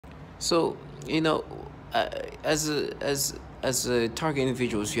So, you know, uh, as a target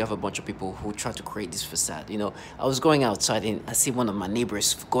individuals, you have a bunch of people who try to create this facade. I was going outside and I see one of my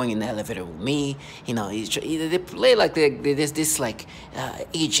neighbors going in the elevator with me. They play like there's this like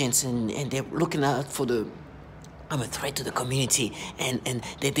agents, and they're looking out for the I'm a threat to the community, and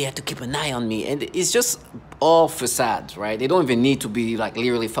they have to keep an eye on me. And it's just all facade, right? They don't even need to be like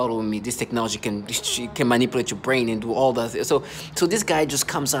literally following me. This technology can manipulate your brain and do all that. So this guy just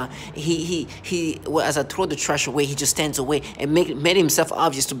comes out. Well, as I throw the trash away, he just stands away and made himself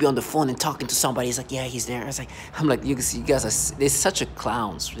obvious to be on the phone and talking to somebody. He's like, yeah, he's there. I'm like, you can see, you guys they're such a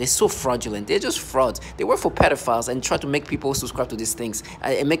clowns. They're so fraudulent. They're just frauds. They work for pedophiles and try to make people subscribe to these things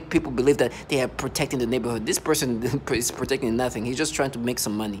and make people believe that they are protecting the neighborhood. This person is protecting nothing. He's just trying to make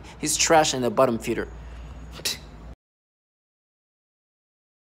some money. He's trash and a bottom feeder.